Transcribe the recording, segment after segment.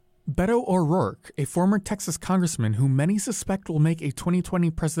Beto O'Rourke, a former Texas congressman who many suspect will make a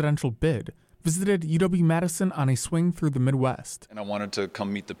 2020 presidential bid, visited UW-Madison on a swing through the Midwest. And I wanted to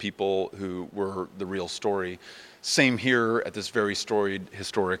come meet the people who were the real story. Same here at this very storied,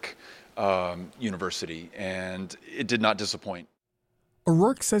 historic university, and it did not disappoint.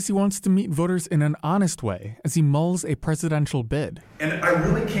 O'Rourke says he wants to meet voters in an honest way as he mulls a presidential bid. And I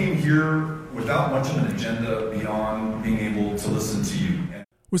really came here without much of an agenda beyond being able to listen to you.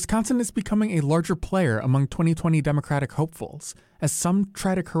 Wisconsin is becoming a larger player among 2020 Democratic hopefuls, as some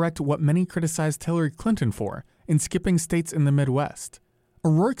try to correct what many criticized Hillary Clinton for in skipping states in the Midwest.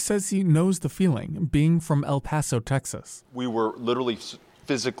 O'Rourke says he knows the feeling, being from El Paso, Texas. We were literally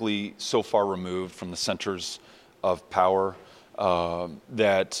physically so far removed from the centers of power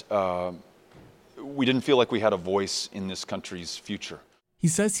that we didn't feel like we had a voice in this country's future. He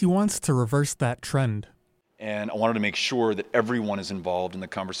says he wants to reverse that trend. And I wanted to make sure that everyone is involved in the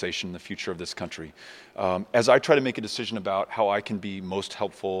conversation in the future of this country. As I try to make a decision about how I can be most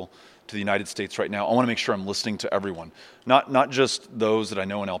helpful to the United States right now, I want to make sure I'm listening to everyone. Not just those that I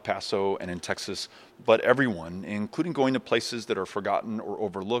know in El Paso and in Texas, but everyone, including going to places that are forgotten or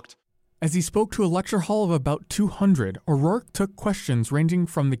overlooked. As he spoke to a lecture hall of about 200, O'Rourke took questions ranging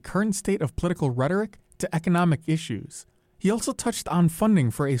from the current state of political rhetoric to economic issues. He also touched on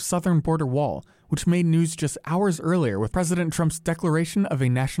funding for a southern border wall, which made news just hours earlier with President Trump's declaration of a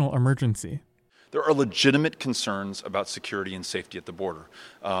national emergency. There are legitimate concerns about security and safety at the border.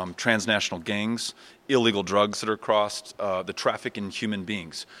 Transnational gangs, illegal drugs that are crossed, the traffic in human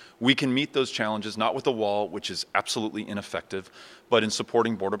beings. We can meet those challenges not with a wall, which is absolutely ineffective, but in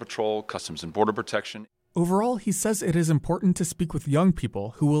supporting Border Patrol, Customs and Border Protection. Overall, he says it is important to speak with young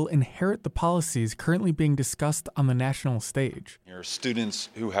people who will inherit the policies currently being discussed on the national stage. There are students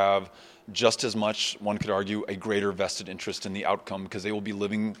who have just as much, one could argue, a greater vested interest in the outcome because they will be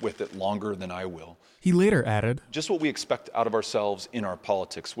living with it longer than I will. He later added, just what we expect out of ourselves in our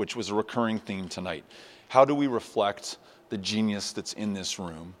politics, which was a recurring theme tonight. How do we reflect the genius that's in this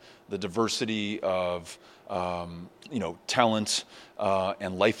room, the diversity of talent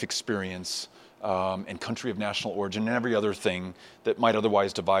and life experience, and country of national origin and every other thing that might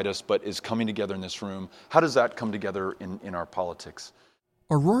otherwise divide us but is coming together in this room? How does that come together in our politics?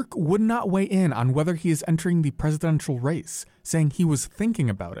 O'Rourke would not weigh in on whether he is entering the presidential race, saying he was thinking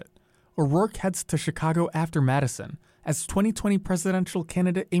about it. O'Rourke heads to Chicago after Madison, as 2020 presidential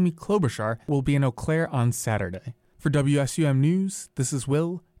candidate Amy Klobuchar will be in Eau Claire on Saturday. For WSUM News, this is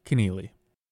Will Keneally.